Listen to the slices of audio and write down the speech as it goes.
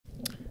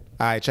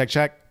All right,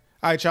 check.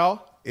 All right,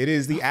 y'all. It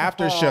is the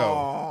after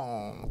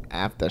show.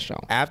 After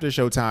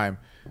show time.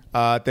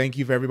 Thank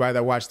you for everybody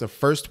that watched the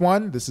first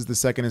one. This is the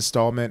second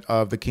installment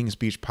of the King's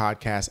Speech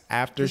podcast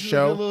after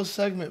show. This is a little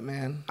segment,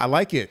 man. I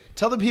like it.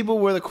 Tell the people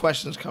where the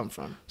questions come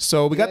from.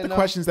 So we got the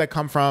questions that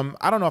come from.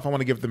 I don't know if I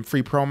want to give them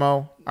free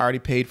promo. I already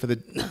paid for the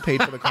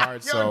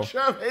cards, so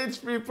Trump hates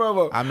free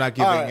promo. I'm not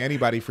giving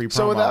anybody free promo.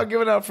 So without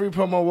giving out free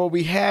promo, what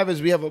we have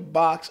is we have a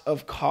box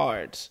of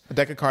cards. A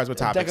deck of cards with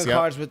topics.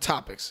 Cards with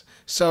topics.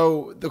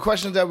 So the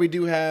questions that we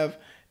do have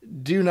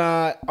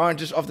aren't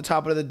just off the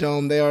top of the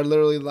dome. They are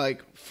literally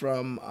like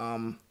from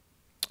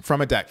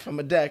a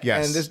deck.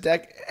 Yes. And this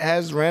deck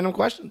has random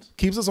questions.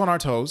 Keeps us on our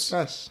toes.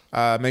 Yes.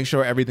 Make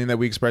sure everything that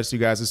we express to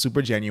you guys is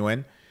super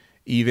genuine.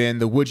 Even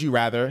the would you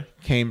rather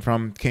came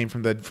from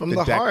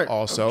the deck heart,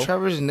 also.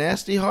 Trevor's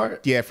nasty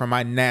heart. Yeah, from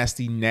my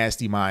nasty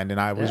mind. And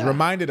I was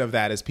reminded of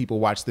that as people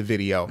watch the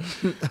video.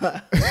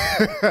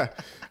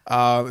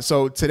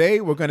 So today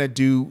we're going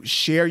to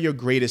share your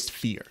greatest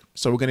fear.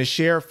 So we're going to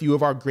share a few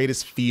of our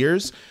greatest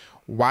fears,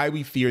 why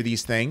we fear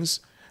these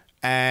things,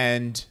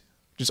 and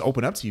just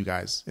open up to you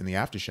guys in the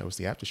after show. It's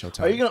the after show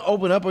time. Are you going to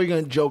open up or are you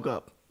going to joke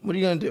up? What are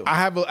you going to do? I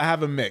have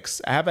a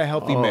mix. I have a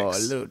healthy mix. Oh,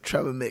 a little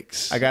Trevor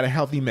mix. I got a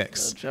healthy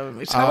mix. Trevor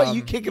mix. How about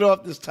you kick it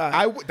off this time?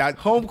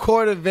 Home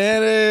court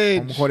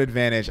advantage. Home court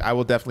advantage. I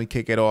will definitely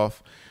kick it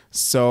off.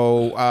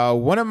 So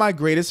one of my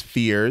greatest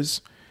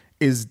fears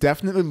is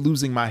definitely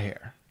losing my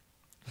hair.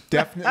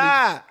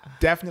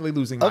 Definitely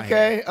losing my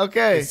hair.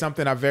 Okay. It's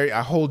something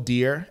I hold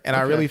dear, and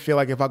I really feel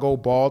like if I go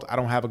bald, I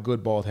don't have a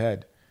good bald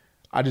head.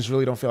 I just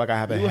really don't feel like I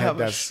have a head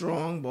a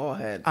strong bald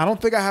head. I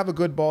don't think I have a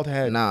good bald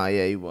head. Nah,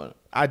 yeah, you won't.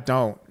 I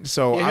don't.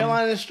 So your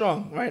hairline is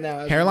strong right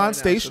now. Hairline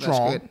stays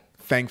strong.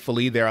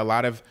 Thankfully, there are a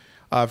lot of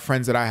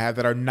friends that I have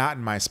that are not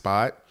in my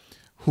spot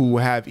who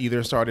have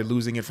either started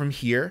losing it from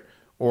here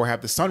or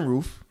have the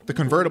sunroof, the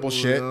convertible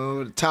shit.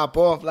 The top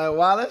off like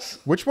Wallace.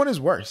 Which one is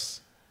worse?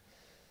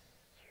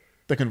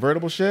 The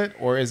convertible shit,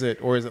 or is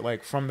it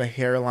like from the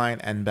hairline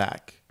and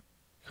back?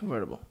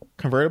 Convertible.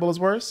 Convertible is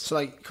worse? So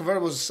like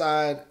convertible's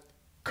side.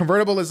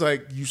 Convertible is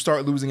like you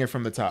start losing it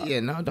from the top.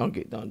 Yeah, no, don't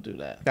do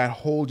that. That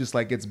hole just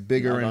like gets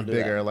bigger and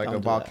bigger, like a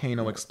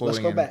volcano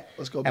exploding.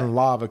 Let's go back. And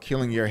lava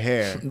killing your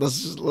hair.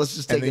 Let's just take it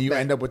back. And then you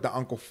end up with the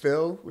Uncle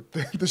Phil with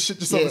the shit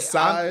just on the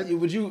side.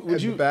 Would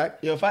you back?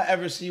 Yo, if I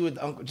ever see you with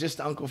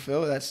the Uncle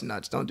Phil, that's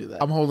nuts. Don't do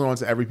that. I'm holding on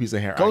to every piece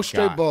of hair. Go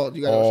straight bald.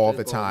 You gotta all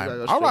the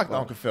time. I'll rock the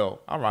Uncle Phil.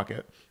 I'll rock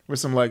it with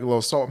some like a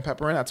little salt and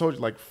pepper in it. I told you,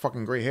 like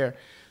fucking great hair,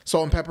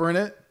 salt and pepper in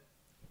it.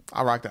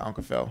 I rock the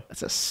Uncle Phil.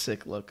 That's a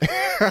sick look.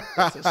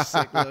 That's a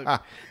sick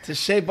look. To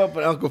shape up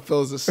an Uncle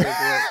Phil is a sick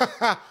look.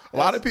 A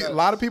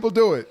lot of people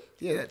do it.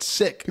 Yeah, that's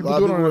sick. People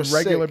do it on a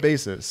regular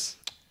basis.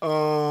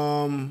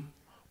 One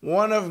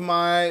of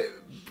my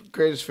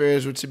greatest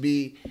fears would to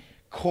be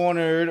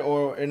cornered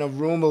or in a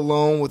room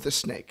alone with a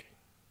snake.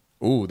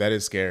 Ooh, that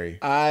is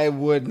scary. I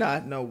would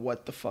not know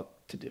what the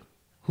fuck to do.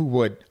 Who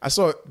would?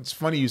 It's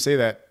funny you say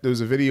that. There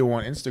was a video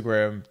on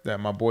Instagram that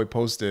my boy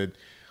posted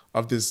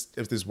of this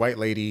white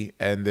lady,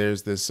 and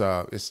there's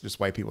it's just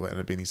white people that end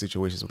up in these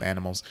situations with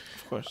animals.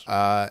 Of course.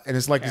 And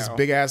it's like Carol. This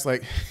big ass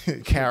like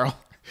Carol,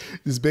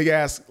 this big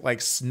ass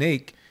like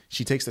snake.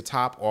 She takes the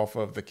top off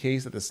of the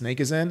case that the snake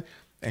is in,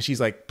 and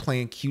she's like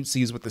playing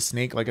cutesies with the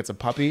snake like it's a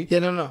puppy. Yeah,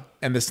 no.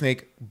 And the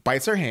snake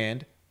bites her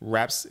hand,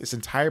 wraps its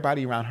entire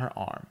body around her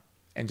arm,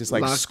 and just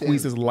like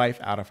squeezes life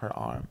out of her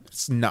arm.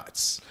 It's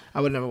nuts. I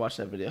would never watch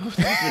that video.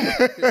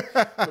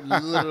 That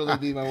would literally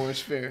be my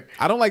worst fear.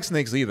 I don't like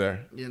snakes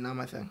either. Yeah, not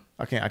my thing.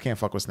 I can't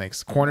fuck with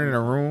snakes. Cornered in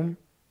a room,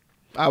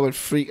 I would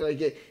freak.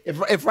 Like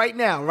if right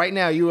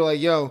now you were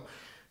like, yo,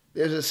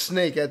 there's a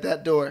snake at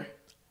that door,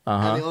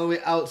 and the only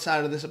way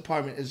outside of this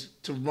apartment is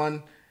to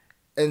run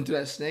into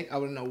that snake, I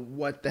wouldn't know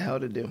what the hell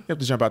to do. You have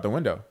to jump out the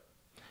window.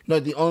 No,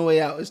 the only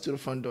way out is to the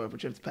front door,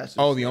 but you have to pass.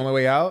 The only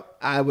way out?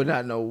 I would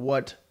not know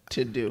what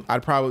to do.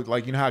 I'd probably,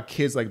 like, you know how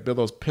kids like build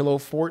those pillow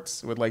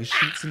forts with like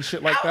sheets and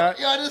shit like that.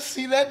 Yo, I just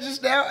see that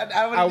just now, and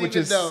I would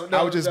just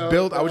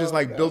build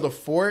a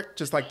fort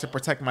just like to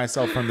protect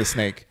myself from the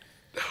snake.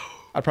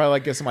 I'd probably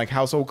like get some like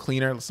household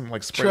cleaner, some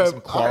like spray some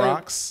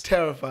Clorox.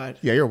 Terrified.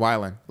 Yeah, you're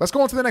wilding. Let's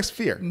go on to the next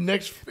fear.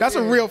 That's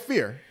a real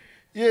fear.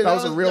 Yeah, that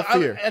was a real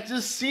fear. I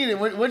just seen it.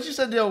 Once you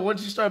said,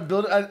 once you started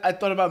building, I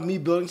thought about me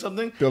building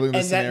something.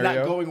 That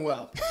not going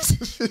well.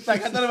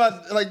 Like, I thought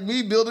about like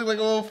me building like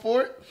a little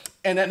fort,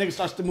 and that nigga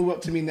starts to move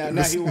up to me now.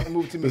 Now he wants to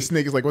move to me. The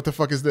snake is like, what the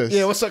fuck is this?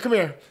 Yeah, what's up? Come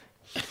here.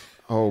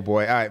 Oh,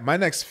 boy. All right, my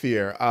next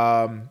fear.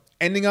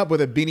 Ending up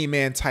with a Beanie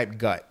Man type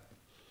gut.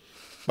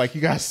 Like,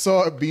 you guys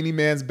saw Beanie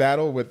Man's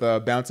battle with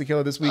Bounty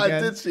Killer this weekend?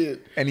 I did see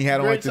it. And he had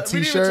on like the T-shirt.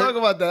 We didn't even talk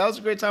about that. That was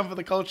a great time for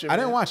the culture. I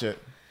didn't watch it.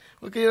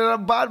 Okay, you're not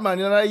a bad man.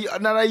 You're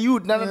not a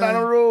youth. Not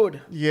a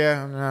road.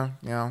 Yeah,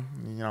 no,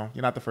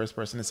 you're not the first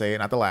person to say it,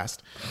 not the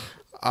last.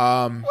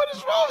 What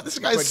is wrong with this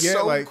guy?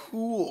 So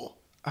cool.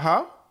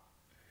 Huh?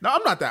 No,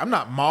 I'm not that. I'm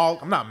not Mal.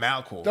 I'm not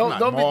Mal cool.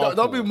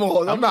 Don't be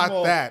Mal. I'm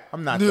not that.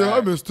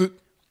 I missed it.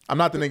 I'm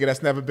not the nigga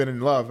that's never been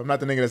in love. I'm not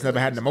the nigga that's never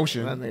had an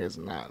emotion. That nigga's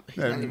not.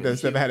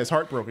 That's never had his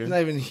heart broken. He's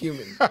not even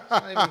human. He's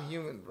not even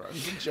human, bro.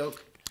 He's a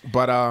joke.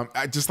 But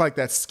I just like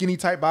that skinny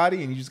type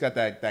body, and you just got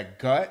that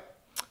gut.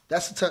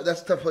 That's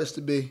a tough place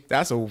to be.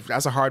 That's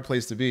a hard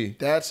place to be.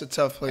 That's a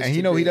tough place. And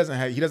to be. he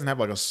doesn't have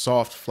like a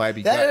soft,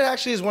 flabby gut. That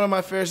actually is one of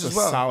my fears as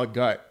well. Solid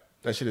gut.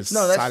 That shit is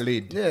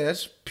solid. Yeah,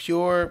 that's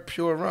pure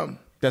rum.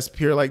 That's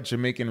pure like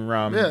Jamaican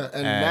rum. Yeah,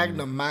 and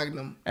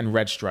Magnum. And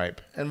Red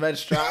Stripe. Oh,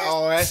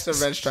 that's the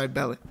Red Stripe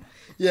belly.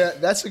 Yeah,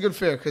 that's a good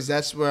fear because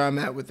that's where I'm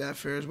at with that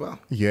fear as well.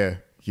 Yeah.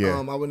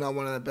 I would not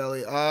want that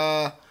belly.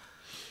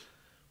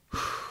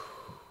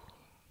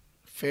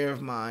 Fear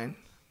of mine.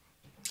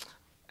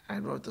 I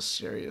wrote the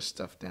serious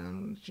stuff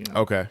down.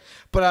 Okay.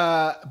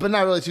 But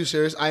not really too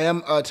serious. I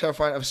am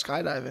terrified of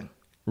skydiving.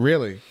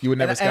 Really? You would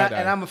never skydive?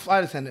 And I'm a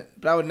flight attendant,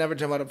 but I would never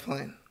jump out of a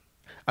plane.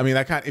 I mean,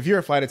 if you're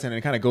a flight attendant,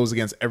 it kind of goes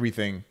against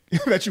everything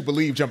that you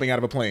believe jumping out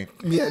of a plane.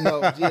 Yeah,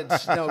 no,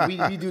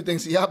 we do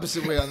things the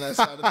opposite way on that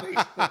side of things.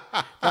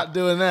 Not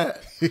doing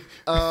that.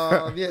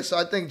 So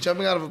I think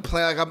jumping out of a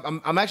plane, like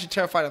I'm actually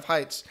terrified of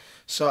heights,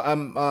 so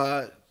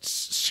I'm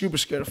super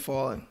scared of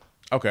falling.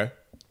 Okay.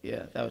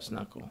 Yeah, that was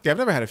not cool. Yeah, I've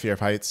never had a fear of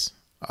heights.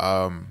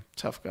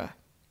 Tough guy.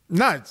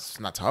 No, it's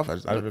not tough.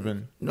 I've never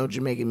been. No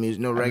Jamaican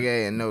music, no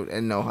reggae,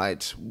 and no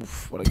heights.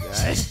 Oof, what a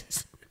guy.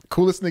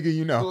 Coolest nigga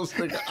you know. Coolest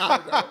nigga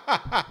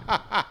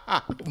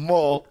I know.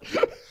 Maul.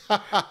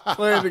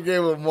 Playing the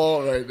game of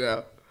Maul right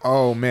now.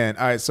 Oh, man.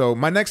 All right, so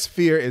my next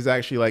fear is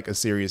actually like a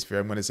serious fear.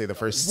 I'm going to say the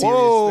first serious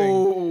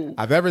thing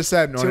I've ever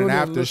said on an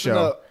after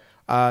show.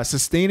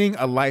 Sustaining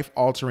a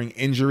life-altering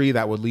injury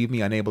that would leave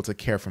me unable to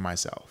care for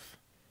myself.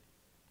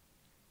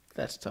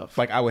 That's tough.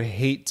 Like, I would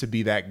hate to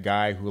be that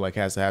guy who like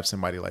has to have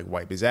somebody like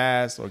wipe his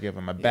ass or give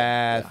him a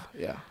bath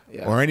yeah.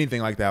 or anything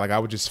like that. Like, I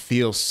would just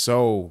feel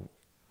so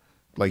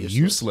like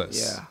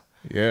useless.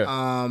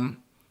 Yeah.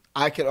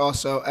 I could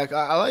also,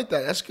 I like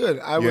that. That's good.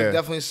 I would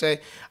definitely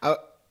say, I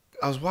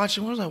was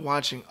watching, what was I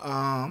watching?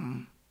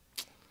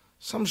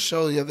 Some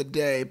show the other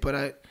day, but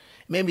it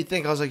made me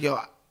think, I was like, yo,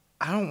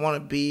 I don't want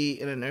to be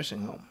in a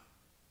nursing home.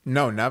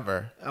 No,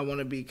 never. I want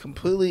to be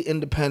completely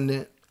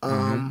independent.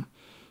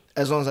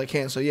 As long as I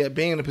can. So yeah,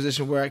 being in a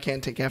position where I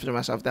can't take after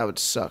myself, that would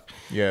suck.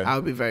 Yeah, I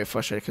would be very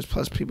frustrated because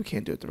plus people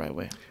can't do it the right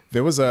way.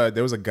 There was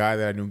a guy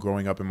that I knew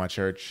growing up in my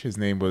church. His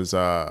name was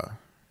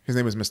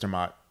Mr.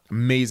 Mott.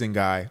 Amazing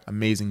guy,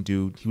 amazing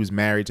dude. He was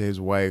married to his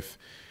wife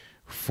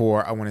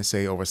for I want to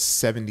say over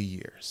 70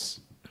 years.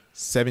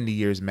 70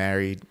 years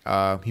married.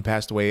 He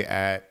passed away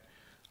at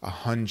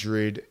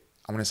 100.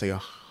 I want to say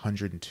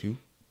 102.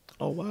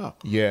 Oh, wow.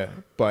 Yeah.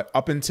 But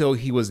up until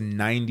he was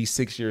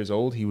 96 years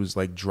old, he was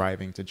like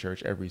driving to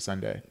church every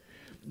Sunday.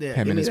 Yeah,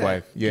 him and his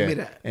wife. Yeah. Give me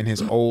that. And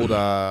his old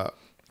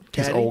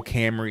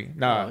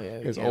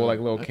Camry. His old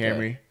like little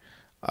okay.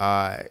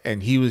 Camry.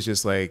 And he was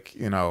just like,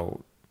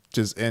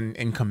 just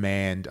in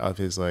command of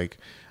his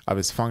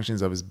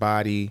functions, of his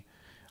body.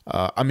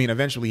 I mean,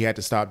 eventually he had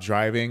to stop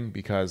driving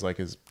because like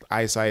his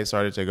eyesight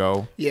started to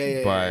go.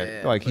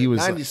 But like he was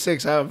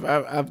 96.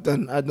 I've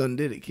done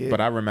did it, kid. But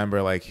I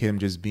remember like him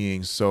just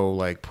being so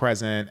like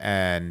present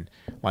and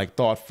like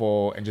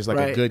thoughtful and just like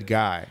a good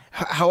guy.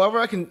 However,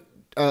 I can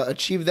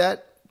achieve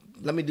that.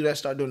 Let me do that.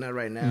 Start doing that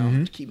right now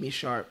to keep me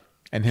sharp.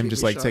 And him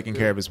just like taking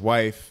care of his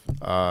wife,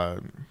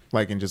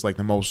 like in just like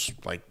the most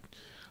like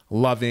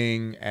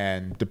loving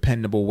and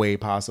dependable way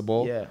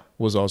possible.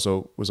 was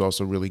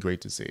also really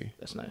great to see.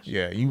 That's nice.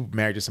 Yeah, you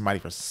married to somebody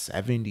for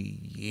 70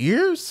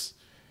 years?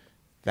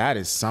 That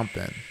is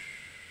something.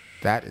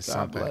 That is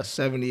something. Bless.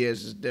 70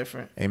 years is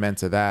different. Amen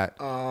to that.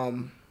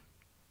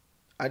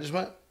 I just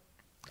went.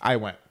 I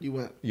went. You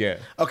went. Yeah.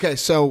 Okay,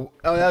 so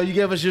you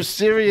gave us your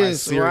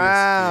serious.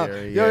 Wow.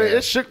 Fear, Yo,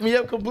 it shook me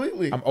up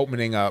completely. I'm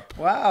opening up.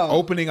 Wow.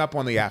 Opening up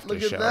on the after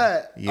show. Look at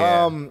that.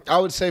 Yeah. I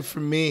would say for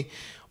me,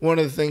 one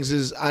of the things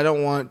is I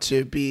don't want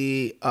to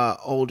be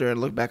older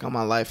and look back on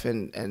my life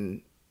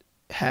and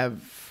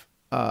have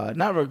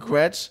not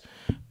regrets,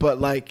 but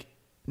like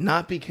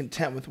not be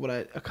content with what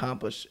I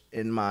accomplished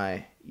in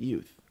my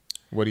youth.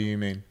 What do you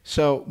mean?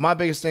 So my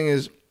biggest thing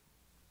is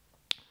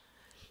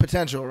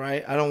potential,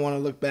 right? I don't want to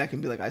look back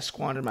and be like I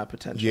squandered my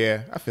potential.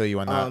 Yeah, I feel you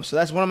on that. So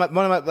that's one of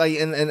my like,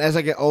 and as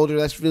I get older,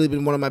 that's really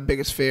been one of my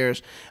biggest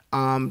fears.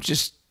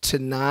 Just to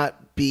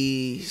not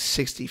be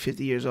 60,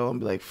 50 years old and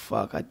be like,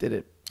 fuck, I did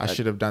it. I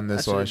should have done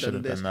this, or I should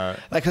have done that.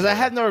 Like, because I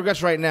have no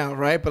regrets right now,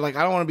 right? But like,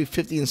 I don't want to be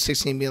 50 and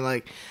 60 and being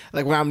like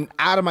when I'm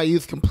out of my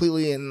youth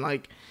completely and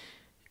like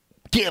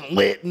getting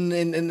lit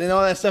and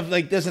all that stuff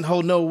like doesn't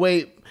hold no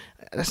weight.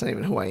 That's not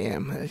even who I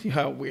am.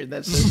 How weird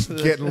that's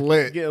getting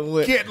lit. Getting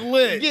lit. Getting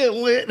lit.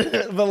 Getting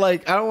lit. But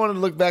like, I don't want to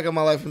look back on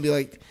my life and be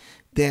like,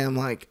 damn,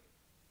 like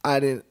I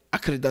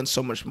could have done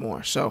so much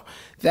more. So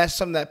that's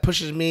something that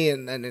pushes me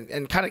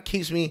and kind of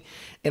keeps me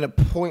in a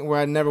point where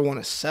I never want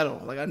to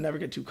settle. Like I never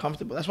get too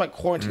comfortable. That's why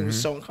quarantine is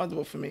so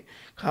uncomfortable for me.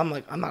 'Cause I'm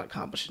like, I'm not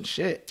accomplishing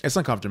shit. It's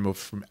uncomfortable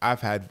for me.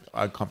 I've had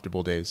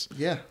uncomfortable days.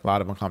 Yeah. A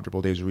lot of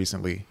uncomfortable days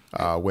recently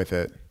with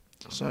it.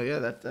 So yeah,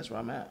 that's where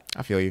I'm at.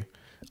 I feel you.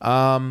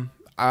 One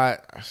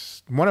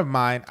of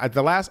mine,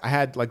 I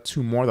had like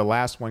two more. The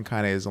last one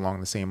kind of is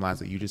along the same lines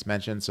that you just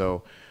mentioned.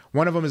 So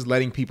one of them is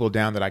letting people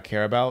down that I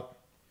care about.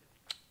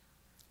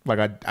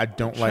 Like I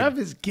don't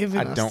Trevor's giving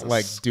I us don't the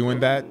like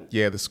doing that. scoop.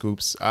 Yeah, the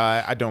scoops.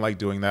 I don't like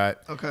doing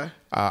that. Okay.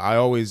 I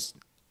always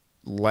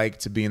like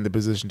to be in the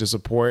position to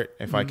support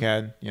if I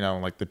can,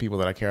 like the people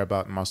that I care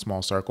about in my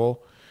small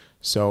circle.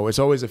 So it's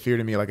always a fear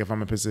to me, like if I'm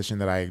in a position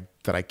that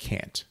I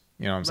can't,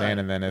 you know what I'm saying?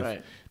 And then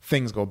if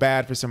things go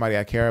bad for somebody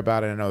I care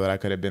about and I know that I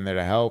could have been there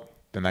to help,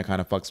 then that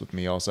kind of fucks with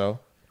me also.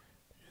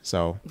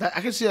 So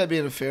I can see that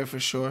being a fear for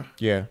sure.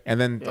 Yeah. And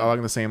then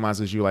along the same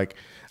lines as you, like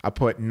I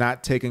put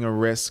not taking a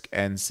risk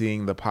and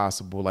seeing the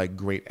possible like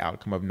great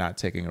outcome of not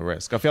taking a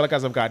risk. I feel like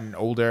as I've gotten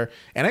older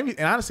and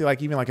honestly,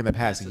 like even like in the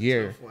past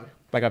year,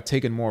 like I've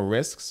taken more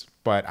risks,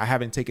 but I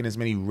haven't taken as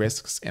many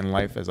risks in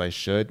life as I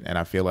should. And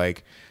I feel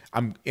like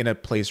I'm in a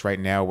place right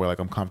now where like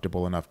I'm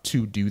comfortable enough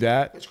to do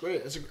that. That's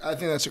great. I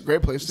think that's a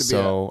great place to be.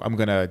 So I'm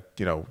gonna,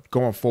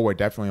 going forward,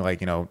 definitely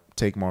like,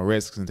 take more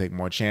risks and take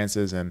more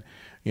chances and,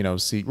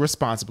 see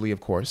responsibly, of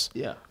course.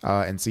 Yeah.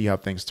 And see how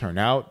things turn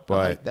out. But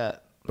I like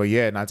that. But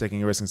yeah, not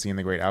taking a risk and seeing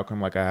the great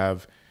outcome. Like I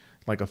have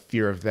like a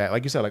fear of that.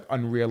 Like you said, like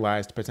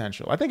unrealized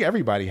potential. I think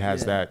everybody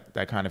has that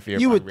kind of fear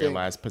of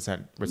unrealized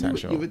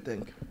potential. You would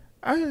think.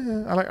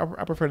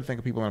 I prefer to think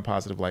of people in a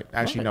positive light.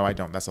 Actually, no, I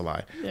don't. That's a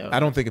lie. Yeah, I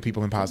don't think of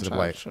people in positive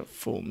light.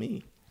 Fool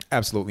me.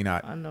 Absolutely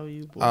not. I know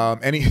you, boy.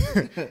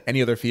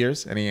 Any other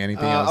fears?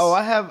 Anything else? Oh,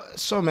 I have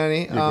so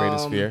many. Your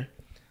greatest fear?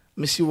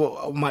 Let me see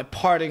what my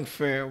parting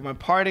fear. Your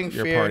parting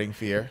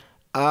fear.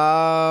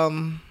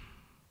 No,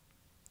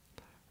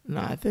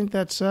 I think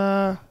that's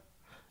it.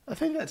 I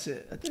think that's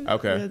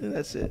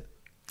it.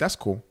 That's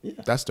cool. Yeah.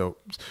 That's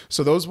dope.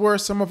 So those were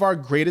some of our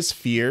greatest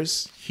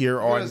fears here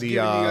on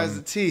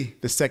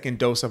the second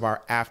dose of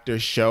our after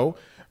show.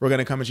 We're going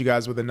to come at you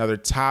guys with another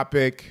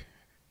topic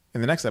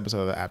in the next episode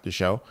of the after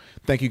show.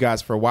 Thank you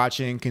guys for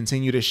watching.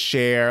 Continue to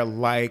share,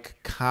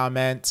 like,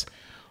 comment,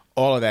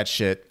 all of that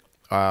shit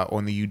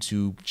on the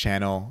YouTube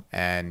channel,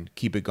 and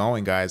keep it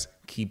going, guys.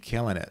 Keep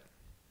killing it.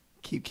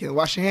 Keep killing.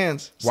 Wash your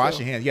hands. Wash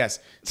your hands. Yes.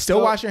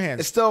 Still wash your hands.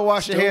 It's still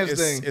wash your hands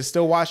thing. It's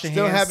still wash your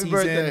hands. Still happy season.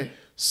 Birthday.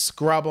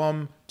 Scrub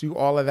them. Do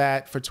all of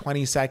that for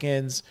 20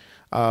 seconds.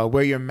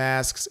 Wear your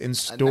masks in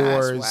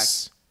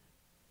stores.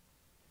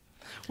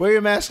 Wear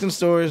your mask in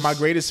stores. My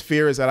greatest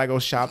fear is that I go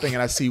shopping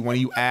and I see one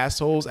of you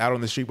assholes out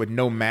on the street with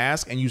no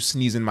mask and you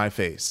sneeze in my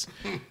face.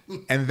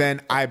 And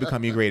then I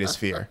become your greatest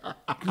fear.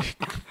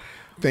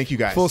 Thank you,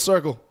 guys. Full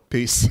circle.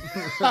 Peace.